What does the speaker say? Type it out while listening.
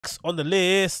on the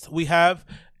list, we have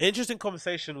interesting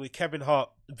conversation with Kevin Hart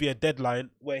via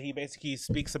Deadline, where he basically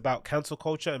speaks about cancel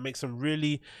culture and makes some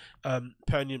really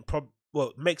pertinent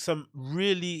makes some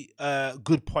really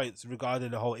good points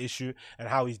regarding the whole issue and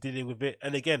how he's dealing with it.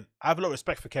 And again, I have a lot of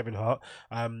respect for Kevin Hart.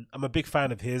 I'm a big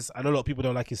fan of his. I know a lot of people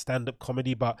don't like his stand-up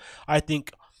comedy, but I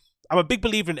think I'm a big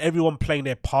believer in everyone playing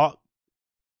their part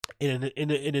in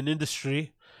an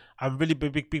industry. I'm really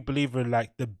big believer in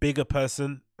like the bigger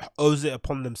person owes it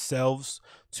upon themselves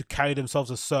to carry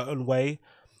themselves a certain way,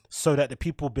 so that the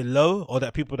people below or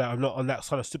that people that are not on that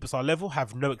sort of superstar level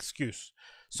have no excuse.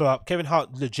 So Kevin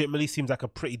Hart legitimately seems like a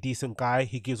pretty decent guy.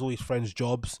 He gives all his friends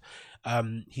jobs.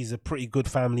 He's a pretty good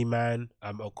family man.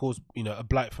 Of course, you know, a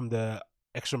blight from the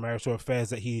extramarital affairs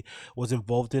that he was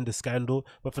involved in, the scandal.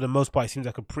 But for the most part, he seems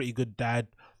like a pretty good dad.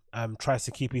 Tries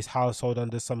to keep his household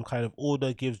under some kind of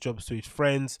order, gives jobs to his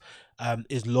friends,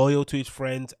 is loyal to his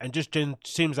friends, and just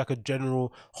seems like a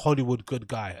general Hollywood good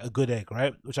guy, a good egg,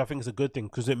 right? Which I think is a good thing,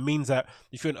 because it means that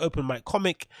if you're an open mic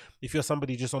comic, if you're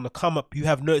somebody just on the come up, you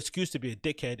have no excuse to be a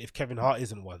dickhead if Kevin Hart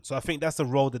isn't one. So I think that's the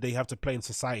role that they have to play in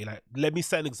society. Like, let me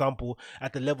set an example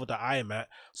at the level that I am at,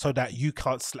 so that you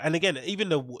can't. And again, even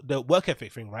the work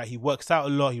ethic thing, right? He works out a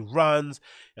lot. He runs.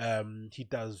 He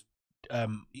does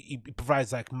he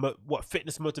provides like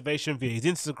fitness motivation via his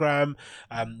Instagram,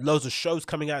 loads of shows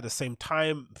coming out at the same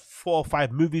time, 4 or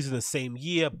 5 movies in the same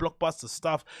year, blockbuster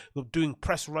stuff, doing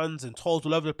press runs and tours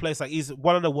all over the place. Like, he's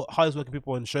one of the highest working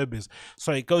people in showbiz.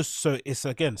 So it's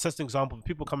again such an example of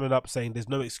people coming up saying there's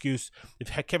no excuse.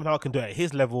 If Kevin Hart can do it at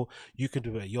his level, you can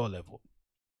do it at your level.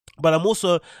 But I'm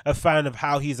also a fan of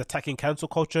how he's attacking cancel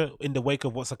culture in the wake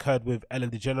of what's occurred with Ellen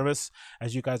DeGeneres.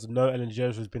 As you guys know, Ellen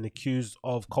DeGeneres has been accused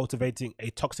of cultivating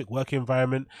a toxic work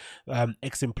environment.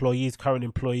 Ex-employees, current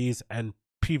employees, and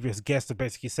previous guests have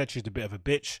basically said she's a bit of a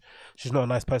bitch. She's not a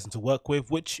nice person to work with,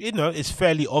 which, you know, is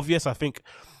fairly obvious. I think,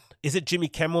 is it Jimmy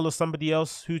Kimmel or somebody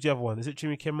else? Who's the other one? Is it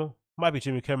Jimmy Kimmel? Might be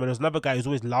Jimmy Kimmel. There's another guy who's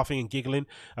always laughing and giggling.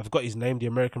 I forgot his name, the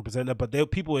American presenter. But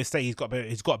people always say he's got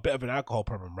a bit of an alcohol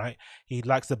problem, right? He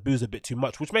likes to booze a bit too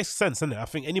much, which makes sense, doesn't it? I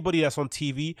think anybody that's on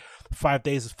TV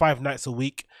 5 nights a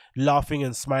week, laughing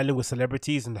and smiling with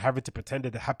celebrities and having to pretend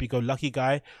they're the happy-go-lucky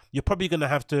guy, you're probably going to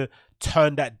have to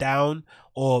turn that down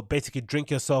or basically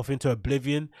drink yourself into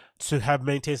oblivion to have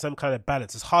maintain some kind of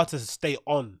balance. It's hard to stay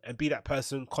on and be that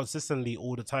person consistently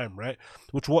all the time, right?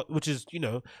 Which is, you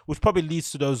know, which probably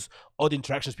leads to those odd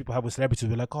interactions people have with celebrities.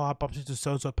 We're like, oh, I bumped into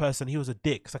so-and-so person, he was a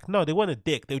dick. It's like, no, they weren't a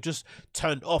dick. They were just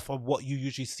turned off of what you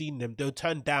usually seen them. They were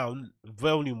turned down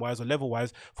volume-wise or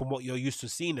level-wise from what you're used to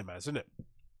seeing them as, isn't it?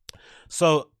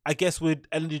 So I guess with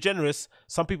Ellen DeGeneres,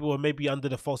 some people were maybe under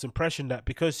the false impression that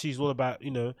because she's all about,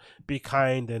 you know, be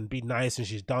kind and be nice, and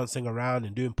she's dancing around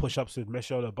and doing push-ups with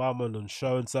Michelle Obama on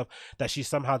show and stuff, that she's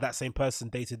somehow that same person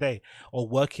day to day or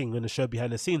working on the show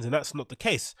behind the scenes. And that's not the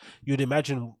case. You'd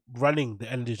imagine running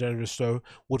the Ellen DeGeneres show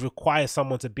would require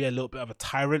someone to be a little bit of a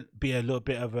tyrant, be a little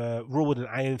bit of a rule with an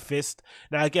iron fist.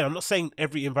 Now, again, I'm not saying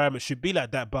every environment should be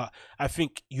like that, but I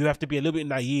think you have to be a little bit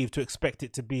naive to expect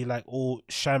it to be like all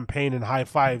champagne and high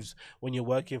fives when you're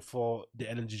working for the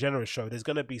Ellen DeGeneres show. There's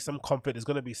going to be some conflict, there's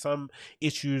going to be some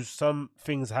issues, some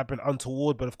things happen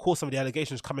untoward, but of course some of the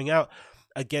allegations coming out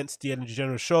against the Ellen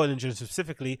DeGeneres show, Ellen DeGeneres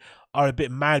specifically, are a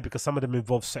bit mad because some of them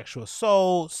involve sexual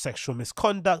assault, sexual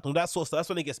misconduct, and that sort of stuff. That's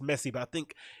when it gets messy. But I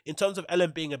think in terms of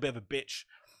Ellen being a bit of a bitch,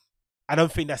 I don't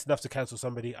think that's enough to cancel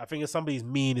somebody. I think if somebody's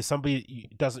mean, if somebody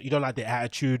you don't like their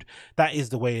attitude, that is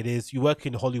the way it is. You work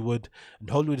in Hollywood, and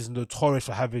Hollywood is notorious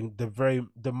for having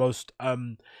the most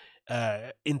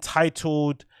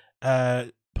entitled,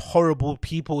 horrible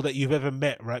people that you've ever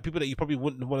met, right? People that you probably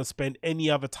wouldn't want to spend any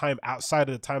other time outside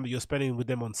of the time that you're spending with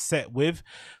them on set with.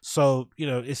 So, you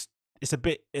know, it's a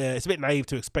bit naive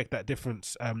to expect that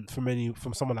difference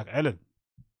from someone like Ellen.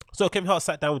 So Kevin Hart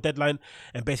sat down with Deadline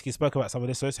and basically spoke about some of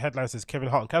this. So his headline says Kevin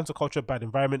Hart on cancel culture, bad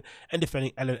environment, and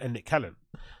defending Ellen and Nick Cannon.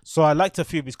 So I liked a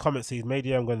few of his comments he's made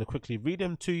here. I'm going to quickly read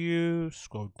them to you.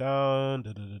 Scroll down.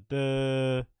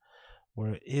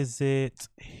 Where is it?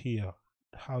 Here.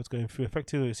 How it's going through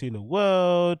effectively in the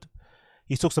world.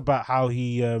 He talks about how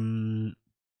he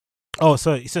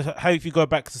so he says how, if you go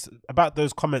back about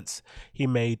those comments he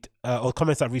made, or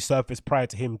comments that resurfaced prior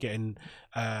to him getting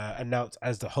announced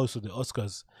as the host of the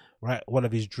Oscars, right? One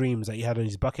of his dreams that he had on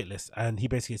his bucket list. And he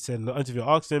basically said in the interview,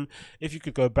 asked him, if you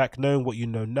could go back knowing what you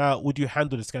know now, would you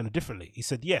handle the scandal differently? He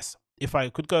said, yes. If I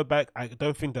could go back, I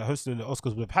don't think that hosting the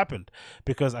Oscars would have happened,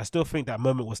 because I still think that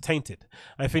moment was tainted.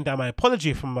 I think that my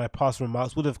apology from my past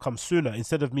remarks would have come sooner.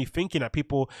 Instead of me thinking that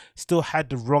people still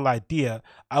had the wrong idea,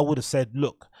 I would have said,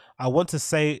 look, I want to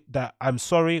say that I'm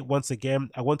sorry once again.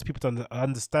 I want people to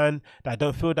understand that I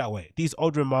don't feel that way. These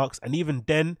old remarks, and even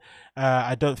then,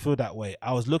 I don't feel that way.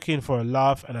 I was looking for a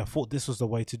laugh and I thought this was the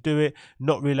way to do it,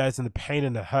 not realizing the pain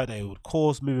and the hurt that it would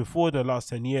cause. Moving forward in the last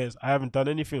 10 years, I haven't done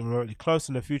anything remotely close.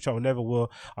 In the future, I will never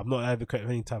will. I'm not an advocate of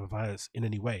any type of violence in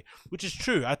any way, which is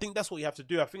true. I think that's what you have to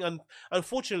do. I think,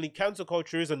 unfortunately, cancel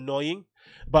culture is annoying,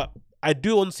 but I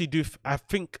do honestly do. I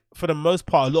think for the most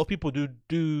part, a lot of people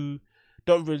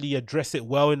don't really address it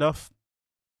well enough.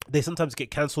 They sometimes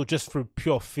get cancelled just for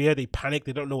pure fear. They panic.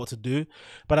 They don't know what to do.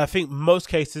 But I think most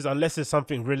cases, unless it's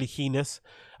something really heinous,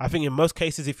 I think in most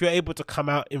cases, if you're able to come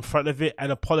out in front of it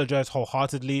and apologize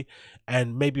wholeheartedly,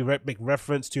 and maybe make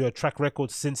reference to your track record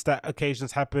since that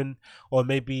occasions happened, or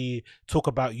maybe talk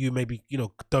about you, maybe, you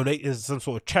know, donate to some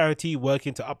sort of charity,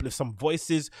 working to uplift some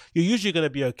voices, you're usually going to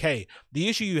be okay. The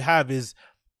issue you have is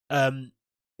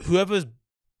whoever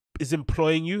is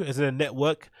employing you as in a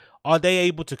network, are they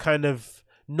able to kind of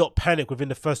not panic within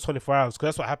the first 24 hours? Because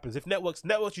that's what happens. If networks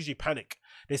usually panic.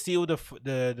 They see all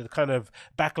the kind of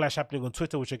backlash happening on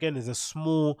Twitter, which again is a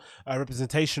small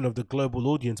representation of the global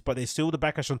audience, but they see all the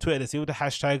backlash on Twitter, they see all the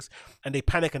hashtags, and they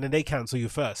panic, and then they cancel you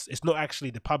first. It's not actually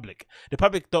the public. The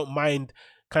public don't mind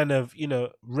kind of, you know,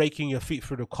 raking your feet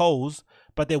through the coals,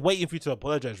 but they're waiting for you to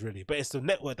apologize, really. But it's the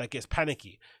network that gets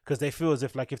panicky, because they feel as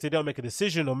if, like, if they don't make a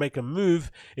decision or make a move,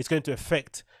 it's going to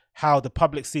affect how the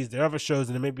public sees their other shows,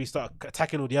 and then maybe start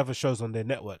attacking all the other shows on their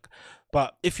network.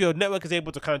 But if your network is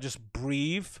able to kind of just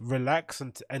breathe, relax,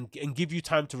 and give you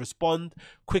time to respond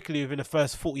quickly within the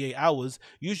first 48 hours,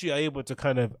 usually are able to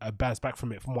kind of bounce back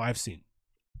from it, from what I've seen.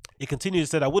 It continues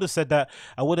to say, I would have said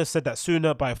that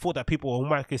sooner, but I thought that people were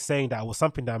automatically saying that I was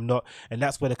something that I'm not, and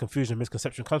that's where the confusion and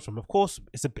misconception comes from. Of course,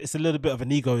 it's a little bit of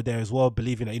an ego there as well,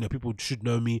 believing that, you know, people should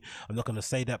know me. I'm not going to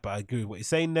say that, but I agree with what he's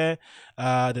saying there.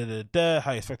 How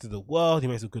he affected the world. He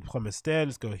makes some good comments there.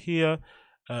 Let's go here.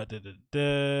 Where's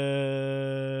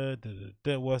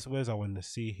I want to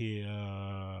see here?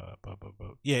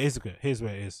 Yeah, it's good. Here's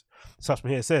where it is. Starts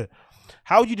from here. It said,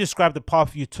 how would you describe the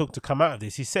path you took to come out of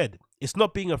this? He said, it's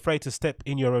not being afraid to step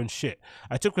in your own shit.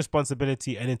 I took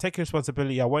responsibility, and in taking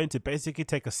responsibility, I wanted to basically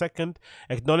take a second,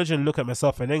 acknowledge and look at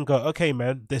myself, and then go, okay,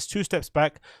 man, there's 2 steps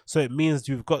back, so it means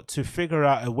you've got to figure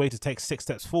out a way to take 6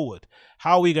 steps forward.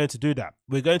 How are we going to do that?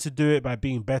 We're going to do it by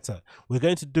being better. We're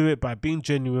going to do it by being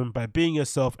genuine, by being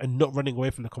yourself, and not running away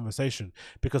from the conversation,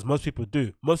 because most people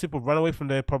do. Most people run away from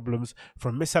their problems,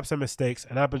 from mishaps and mistakes,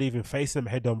 and I believe in facing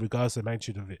them head on regardless of the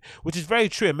magnitude of it, which is very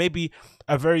true, and maybe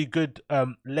a very good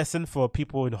lesson for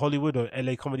people in Hollywood or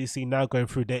LA comedy scene now going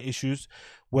through their issues,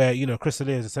 where, you know, Chris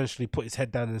D'Elia has essentially put his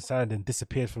head down in the sand and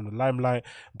disappeared from the limelight.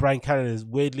 Brian Cannon is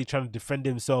weirdly trying to defend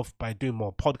himself by doing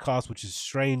more podcasts, which is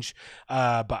strange,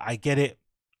 but I get it.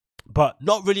 But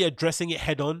not really addressing it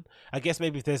head on. I guess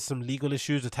maybe if there's some legal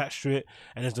issues attached to it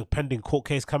and there's a pending court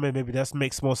case coming, maybe that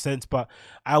makes more sense. But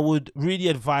I would really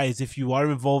advise, if you are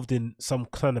involved in some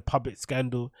kind of public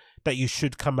scandal, that you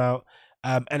should come out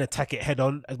and attack it head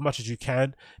on as much as you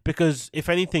can, because if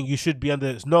anything, you should be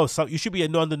under no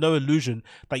illusion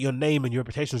that your name and your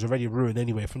reputation is already ruined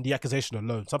anyway from the accusation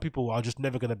alone. Some people are just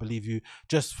never going to believe you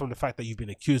just from the fact that you've been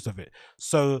accused of it.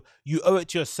 So you owe it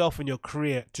to yourself and your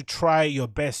career to try your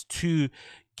best to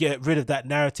get rid of that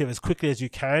narrative as quickly as you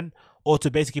can, or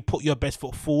to basically put your best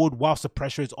foot forward whilst the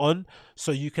pressure is on,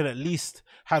 so you can at least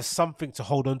have something to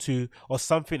hold on to, or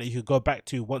something that you can go back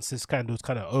to once this scandal is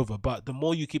kind of over. But the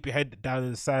more you keep your head down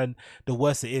in the sand, the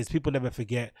worse it is. People never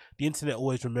forget. The internet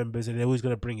always remembers, and they're always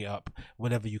going to bring it up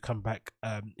whenever you come back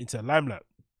into the limelight.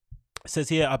 It says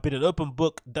here, I've been an open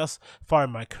book thus far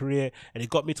in my career, and it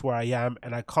got me to where I am,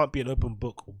 and I can't be an open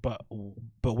book but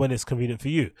when it's convenient for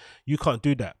you. You can't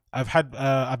do that.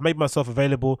 I've made myself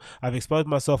available. I've exposed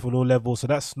myself on all levels, so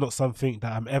that's not something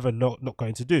that I'm ever not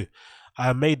going to do.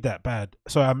 I made that bed,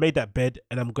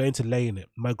 and I'm going to lay in it.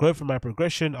 My growth and my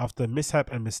progression after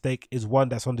mishap and mistake is one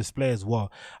that's on display as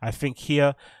well. I think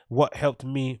here, what helped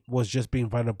me was just being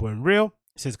vulnerable and real.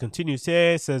 It says, continues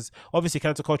here, it says, obviously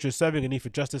cancel culture is serving a need for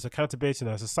justice, accountability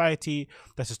in our society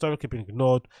that's historically been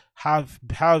ignored.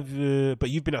 But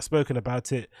you've been outspoken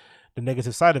about it, the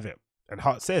negative side of it. And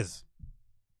Hart says,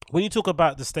 when you talk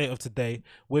about the state of today,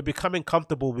 we're becoming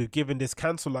comfortable with giving this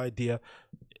cancel idea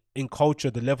in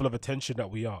culture the level of attention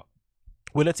that we are.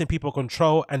 We're letting people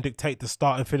control and dictate the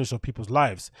start and finish of people's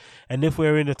lives. And if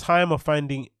we're in a time of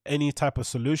finding any type of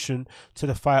solution to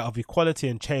the fight of equality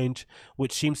and change,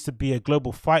 which seems to be a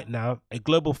global fight now, a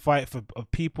global fight for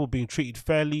of people being treated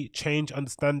fairly, change,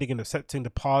 understanding and accepting the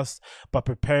past, but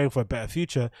preparing for a better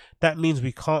future, that means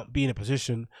we can't be in a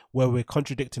position where we're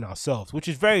contradicting ourselves, which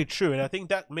is very true. And I think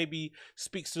that maybe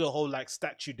speaks to the whole like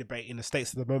statue debate in the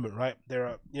States at the moment, right? There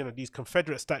are, you know, these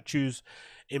Confederate statues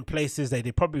in places that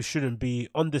they probably shouldn't be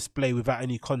on display without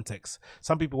any context.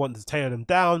 Some people want to tear them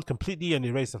down completely and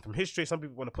erase them from history. Some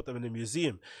people want to put them in a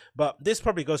museum. But this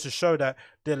probably goes to show that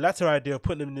the latter idea of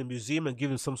putting them in a museum and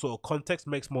giving some sort of context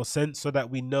makes more sense, so that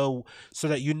we know, so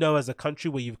that you know as a country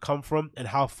where you've come from and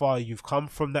how far you've come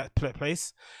from that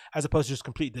place, as opposed to just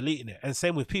completely deleting it. And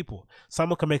same with people.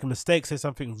 Someone can make a mistake, say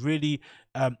something really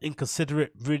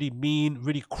inconsiderate, really mean,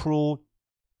 really cruel,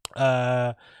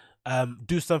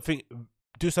 do something,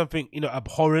 you know,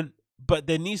 abhorrent, but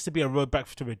there needs to be a road back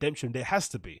to redemption. There has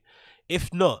to be.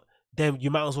 If not, then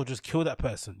you might as well just kill that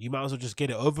person. You might as well just get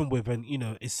it over with and, you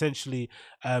know, essentially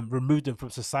remove them from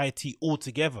society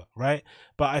altogether, right?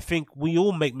 But I think we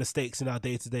all make mistakes in our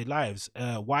day-to-day lives.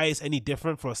 Why it's any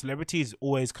different for a celebrity has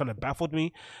always kind of baffled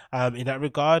me in that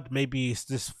regard. Maybe it's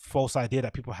this false idea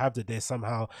that people have that they're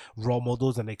somehow role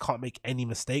models and they can't make any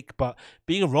mistake. But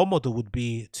being a role model would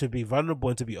be to be vulnerable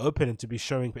and to be open and to be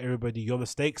showing everybody your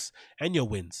mistakes and your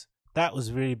wins. That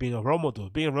was really being a role model.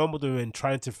 Being a role model and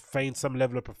trying to feign some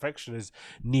level of perfection is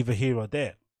neither here or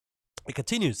there. It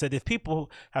continues, said if people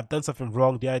have done something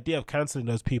wrong, the idea of cancelling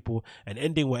those people and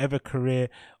ending whatever career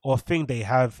or thing they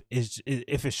have is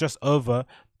if it's just over,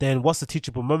 then what's the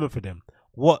teachable moment for them?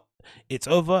 What? It's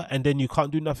over and then you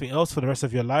can't do nothing else for the rest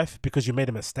of your life because you made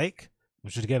a mistake?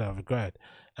 Which is, again, I regret.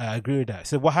 I agree with that.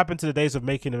 So what happened to the days of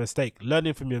making a mistake,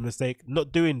 learning from your mistake,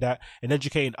 not doing that, and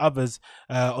educating others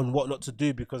on what not to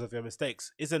do because of your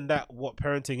mistakes? Isn't that what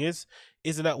parenting is?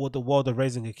 Isn't that what the world of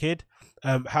raising a kid?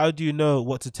 How do you know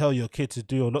what to tell your kid to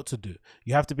do or not to do?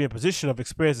 You have to be in a position of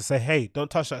experience to say, hey,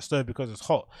 don't touch that stove because it's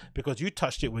hot, because you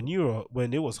touched it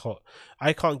when it was hot.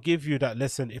 I can't give you that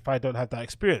lesson if I don't have that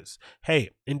experience.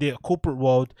 Hey, in the corporate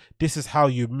world, this is how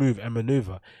you move and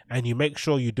maneuver, and you make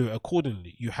sure you do it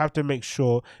accordingly. You have to make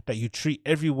sure that you treat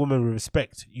every woman with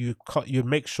respect. You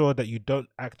make sure that you don't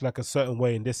act like a certain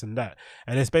way in this and that.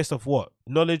 And it's based off what?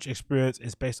 Knowledge, experience,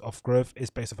 is based off growth, is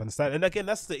based off understanding. And again,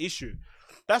 that's the issue.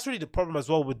 That's really the problem as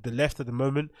well with the left at the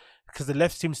moment, because the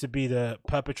left seems to be the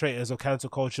perpetrators of cancel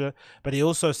culture, but it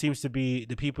also seems to be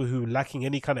the people who lacking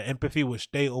any kind of empathy, which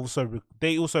they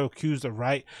also accuse the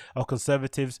right or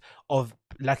conservatives of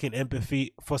lacking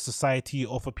empathy for society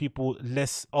or for people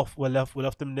less off well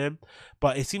off than them.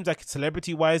 But it seems like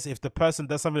celebrity wise, if the person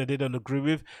does something that they don't agree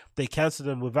with, they cancel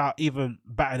them without even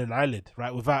batting an eyelid,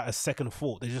 right? Without a second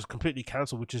thought, they just completely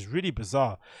cancel, which is really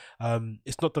bizarre.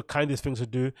 It's not the kindest thing to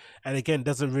do, and again,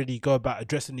 doesn't really go about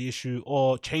addressing the issue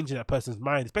or changing that person's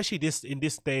mind, especially in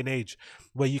this day and age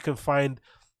where you can find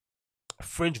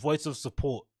fringe voice of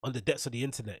support on the depths of the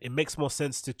internet. It makes more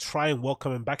sense to try and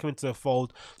welcome them back into the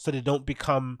fold, so they don't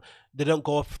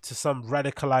go off to some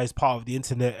radicalized part of the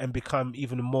internet and become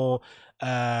even more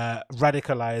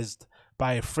radicalized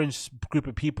by a fringe group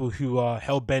of people who are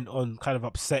hell-bent on kind of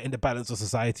upsetting the balance of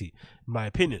society, in my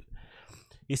opinion.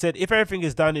 He said, if everything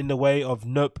is done in the way of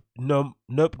nope, no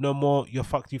more, you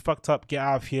fucked up, get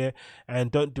out of here, and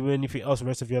don't do anything else the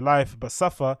rest of your life, but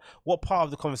suffer, what part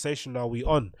of the conversation are we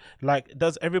on? Like,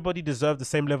 does everybody deserve the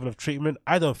same level of treatment?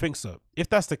 I don't think so. If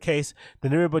that's the case,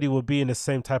 then everybody will be in the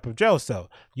same type of jail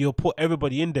cell. You'll put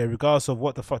everybody in there regardless of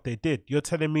what the fuck they did. You're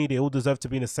telling me they all deserve to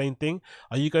be in the same thing?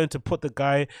 Are you going to put the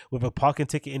guy with a parking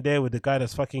ticket in there with the guy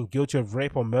that's fucking guilty of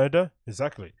rape or murder?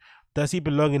 Exactly. Does he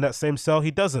belong in that same cell?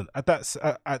 He doesn't.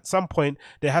 At some point,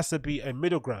 there has to be a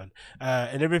middle ground,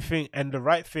 and everything and the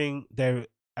right thing there.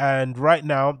 And right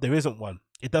now, there isn't one.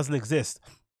 It doesn't exist.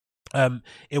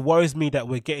 It worries me that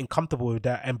we're getting comfortable with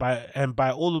that, and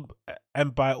by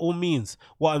all means,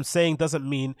 what I'm saying doesn't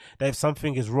mean that if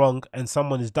something is wrong and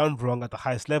someone is done wrong at the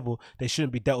highest level, they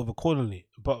shouldn't be dealt with accordingly.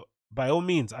 But by all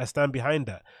means, I stand behind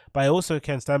that. But I also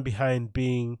can stand behind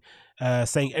being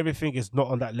saying everything is not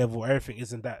on that level, everything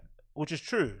isn't that. Which is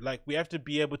true. Like, we have to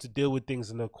be able to deal with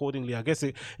things and accordingly. I guess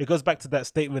it goes back to that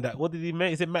statement that, what did he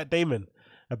make? Is it Matt Damon?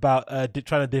 About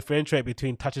trying to differentiate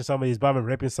between touching somebody's bum and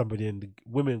raping somebody, and the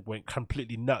women went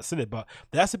completely nuts in it. But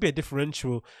there has to be a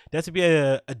differential. There has to be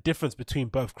a difference between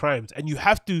both crimes, and you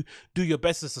have to do your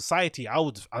best as society. I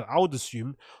would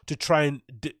assume to try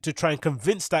and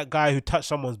convince that guy who touched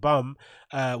someone's bum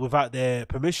without their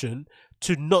permission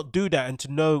to not do that and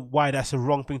to know why that's a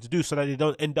wrong thing to do, so that they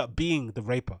don't end up being the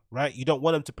raper, right? You don't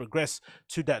want them to progress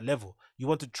to that level. You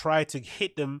want to try to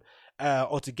hit them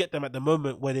or to get them at the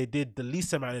moment where they did the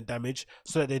least amount of damage,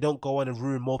 so that they don't go on and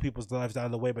ruin more people's lives down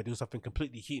the way by doing something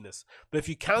completely heinous. But if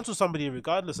you counsel somebody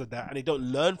regardless of that and they don't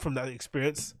learn from that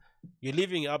experience, you're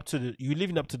leaving it up to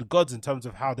the gods in terms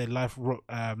of how their life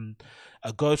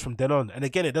goes from then on. And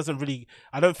again, it doesn't really,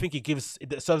 I don't think it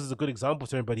serves as a good example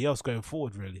to everybody else going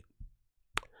forward, really.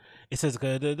 It says,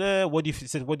 what do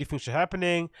you think should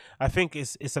happening? I think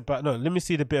it's about, no, let me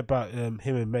see the bit about him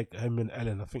and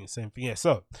Ellen. I think it's the same thing. Yeah.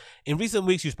 So, in recent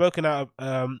weeks, you've spoken out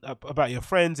about your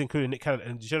friends, including Nick Cannon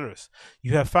and DeGeneres.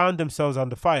 You have found themselves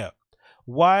under fire.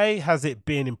 Why has it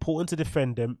been important to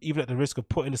defend them, even at the risk of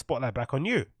putting the spotlight back on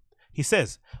you? He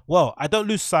says, well, I don't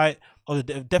lose sight of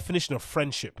the definition of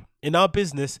friendship. In our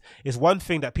business, is one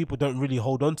thing that people don't really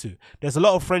hold on to. There's a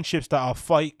lot of friendships that are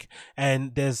fake,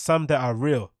 and there's some that are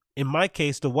real. In my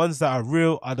case, the ones that are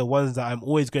real are the ones that I'm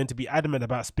always going to be adamant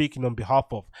about speaking on behalf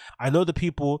of. I know the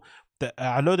people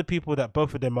that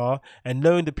both of them are, and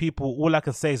knowing the people, all I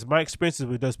can say is my experiences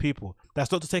with those people.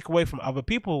 That's not to take away from other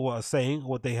people what are saying,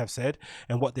 what they have said,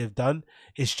 and what they've done.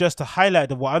 It's just to highlight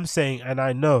that what I'm saying, and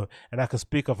I know, and I can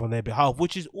speak up on their behalf,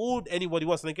 which is all anybody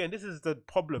wants. And again, this is the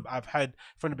problem I've had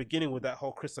from the beginning with that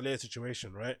whole Crystal Air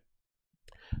situation, right?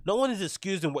 No one is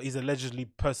excusing what he's allegedly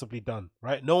personally done,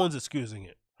 right? No one's excusing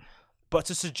it. But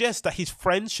to suggest that his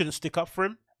friends shouldn't stick up for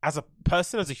him as a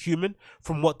person, as a human,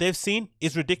 from what they've seen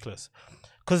is ridiculous.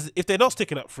 Because if they're not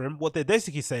sticking up for him, what they're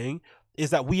basically saying is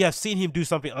that we have seen him do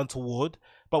something untoward,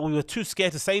 but we were too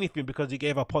scared to say anything because he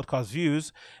gave our podcast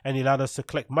views and he allowed us to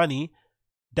collect money,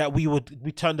 that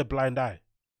we turned a blind eye.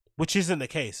 Which isn't the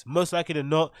case. Most likely than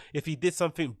not, if he did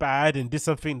something bad and did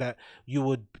something that you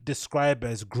would describe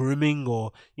as grooming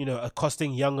or,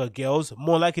 accosting younger girls,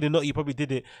 more likely than not, he probably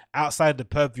did it outside the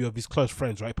purview of his close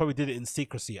friends, right? He probably did it in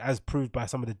secrecy, as proved by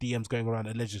some of the DMs going around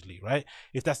allegedly, right?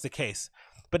 If that's the case.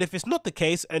 But if it's not the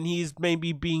case and he's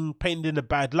maybe being painted in a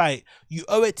bad light, you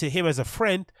owe it to him as a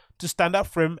friend to stand up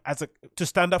for him, to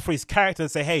stand up for his character and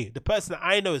say, hey, the person that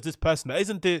I know is this person. That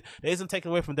isn't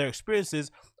taken away from their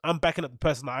experiences. I'm backing up the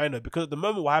person that I know. Because at the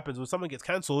moment, what happens when someone gets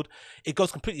cancelled, it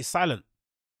goes completely silent.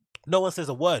 No one says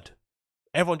a word.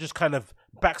 Everyone just kind of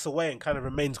backs away and kind of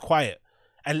remains quiet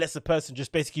and lets the person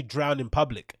just basically drown in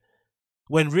public.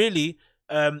 When really,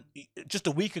 just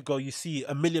a week ago, you see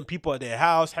 1 million people at their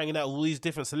house hanging out with all these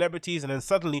different celebrities, and then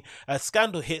suddenly a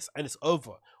scandal hits and it's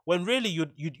over. When really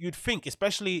you'd think,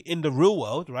 especially in the real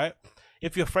world, right?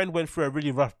 If your friend went through a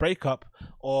really rough breakup,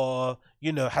 or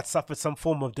had suffered some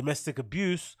form of domestic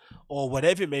abuse or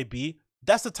whatever it may be,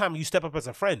 that's the time you step up as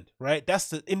a friend, right?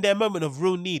 That's in their moment of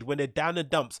real need, when they're down in the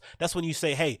dumps. That's when you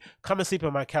say, hey, come and sleep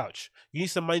on my couch. You need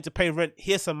some money to pay rent.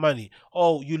 Here's some money.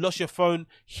 Oh, you lost your phone.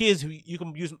 Here's who you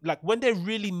can use. Like, when they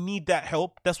really need that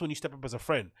help, that's when you step up as a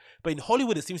friend. But in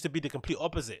Hollywood, it seems to be the complete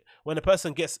opposite. When a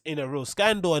person gets in a real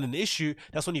scandal and an issue,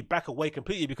 that's when you back away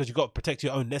completely because you got to protect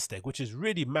your own nest egg, which is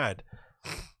really mad.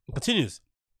 It continues.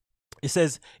 It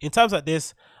says, in times like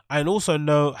this, I also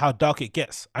know how dark it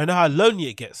gets. I know how lonely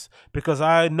it gets, because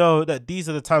I know that these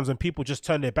are the times when people just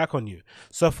turn their back on you.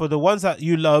 So for the ones that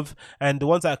you love and the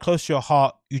ones that are close to your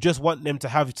heart, you just want them to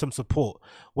have some support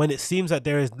when it seems that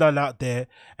there is none out there,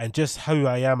 and just who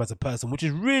I am as a person, which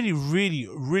is really, really,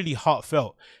 really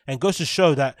heartfelt, and goes to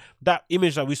show that that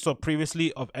image that we saw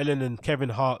previously of Ellen and Kevin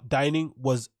Hart dining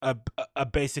was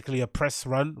basically a press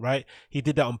run, right? He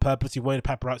did that on purpose. He wanted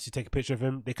paparazzi to take a picture of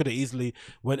him. They could have easily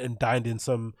went and dined in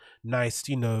some nice,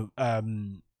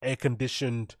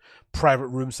 air-conditioned private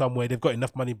room somewhere. They've got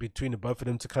enough money between the both of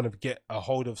them to kind of get a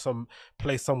hold of some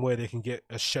place somewhere they can get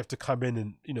a chef to come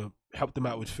in and help them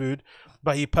out with food.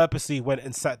 But he purposely went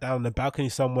and sat down on the balcony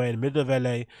somewhere in the middle of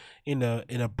LA in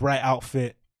a bright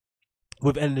outfit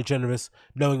with Ellen DeGeneres,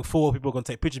 knowing full people are going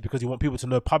to take pictures because you want people to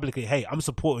know publicly, hey, I'm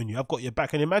supporting you, I've got your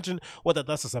back. And imagine what that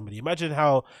does to somebody. Imagine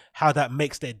how that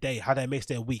makes their day, how that makes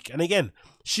their week. And again,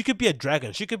 she could be a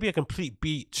dragon. She could be a complete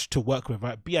beach to work with,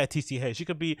 right? B-I-T-C-H. She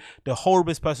could be the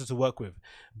horriblest person to work with.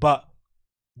 But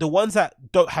the ones that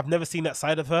have never seen that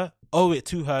side of her owe it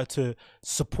to her to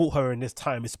support her in this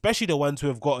time, especially the ones who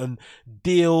have gotten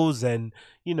deals and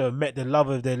met the love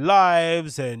of their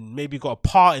lives and maybe got a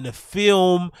part in a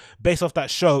film based off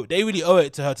that show. They really owe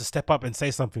it to her to step up and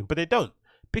say something, but they don't,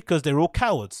 because they're all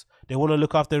cowards. They want to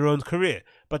look after their own career.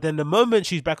 But then the moment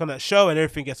she's back on that show and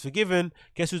everything gets forgiven,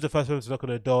 guess who's the first person to knock on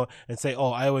the door and say,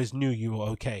 oh, I always knew you were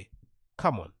okay?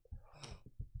 Come on.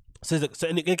 So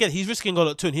and again, he's risking a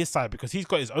lot too on his side, because he's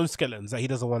got his own skeletons that he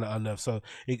doesn't want to unearth. So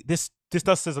this this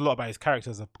does says a lot about his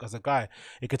character as a guy.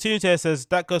 It continues here, says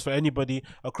that goes for anybody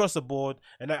across the board,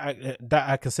 and that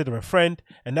I consider a friend,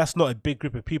 and that's not a big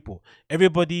group of people.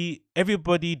 Everybody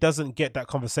doesn't get that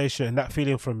conversation and that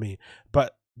feeling from me,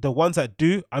 but the ones that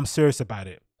do, I'm serious about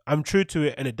it. I'm true to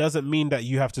it, and it doesn't mean that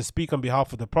you have to speak on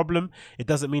behalf of the problem. It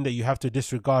doesn't mean that you have to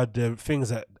disregard the things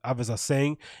that others are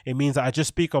saying. It means that I just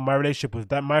speak on my relationship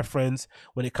with my friends.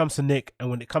 When it comes to Nick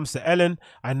and when it comes to Ellen,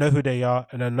 I know who they are,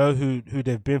 and I know who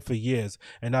they've been for years,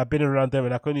 and I've been around them,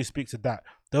 and I can only speak to that.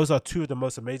 Those are two of the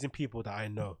most amazing people that I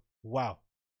know. Wow.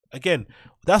 Again,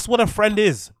 that's what a friend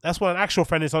is. That's what an actual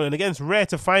friend is. And again, it's rare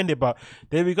to find it, but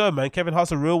there we go, man. Kevin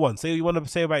Hart's a real one. Say what you want to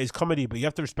say about his comedy, but you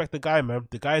have to respect the guy, man.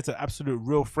 The guy is an absolute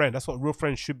real friend. That's what real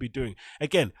friends should be doing.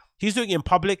 Again, he's doing it in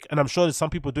public, and I'm sure there's some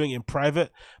people doing it in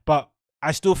private, but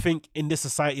I still think in this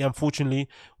society, unfortunately,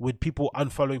 with people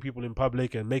unfollowing people in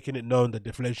public and making it known that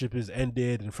the relationship is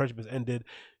ended and friendship is ended,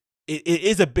 it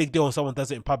is a big deal when someone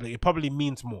does it in public. It probably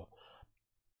means more,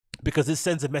 because it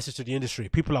sends a message to the industry.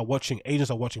 People are watching, agents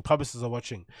are watching, publicists are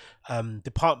watching,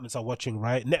 departments are watching,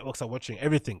 right? Networks are watching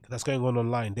everything that's going on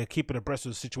online. They're keeping abreast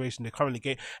of the situation they're currently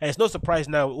getting. And it's no surprise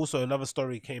now, also another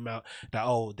story came out that,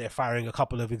 oh, they're firing a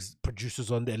couple of producers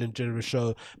on the Ellen DeGeneres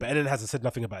show, but Ellen hasn't said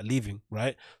nothing about leaving,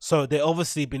 right? So they've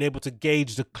obviously been able to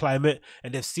gauge the climate,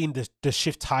 and they've seen the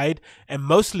shift tide, and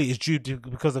mostly it's due to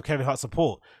because of Kevin Hart's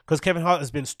support, because Kevin Hart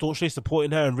has been staunchly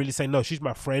supporting her and really saying, no, she's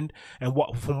my friend, and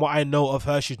from what I know of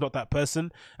her, she's not that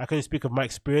person. I can only speak of my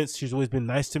experience. She's always been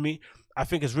nice to me. I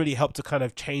think it's really helped to kind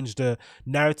of change the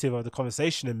narrative of the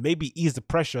conversation and maybe ease the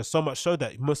pressure, so much so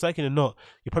that most likely than not,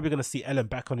 you're probably going to see Ellen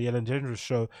back on the Ellen DeGeneres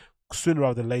show sooner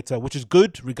rather than later, which is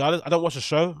good regardless. I don't watch the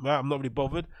show, right? I'm not really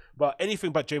bothered, but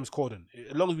anything but James Corden,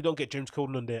 as long as we don't get James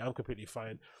Corden on there, I'm completely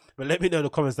fine. But let me know in the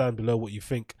comments down below what you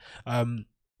think.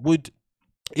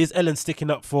 Is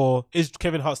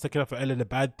Kevin Hart sticking up for Ellen a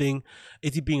bad thing?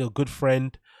 Is he being a good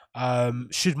friend?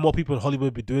 Should more people in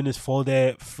Hollywood be doing this for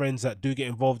their friends that do get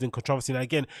involved in controversy? Now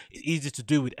again, it's easy to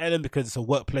do with Ellen because it's a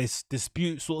workplace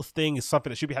dispute sort of thing. It's something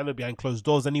that should be handled behind closed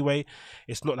doors anyway.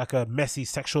 It's not like a messy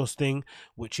sexual thing,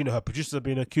 which, you know, her producers are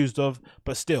being accused of.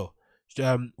 But still,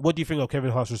 what do you think of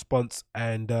Kevin Hart's response?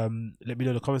 And let me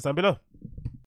know in the comments down below.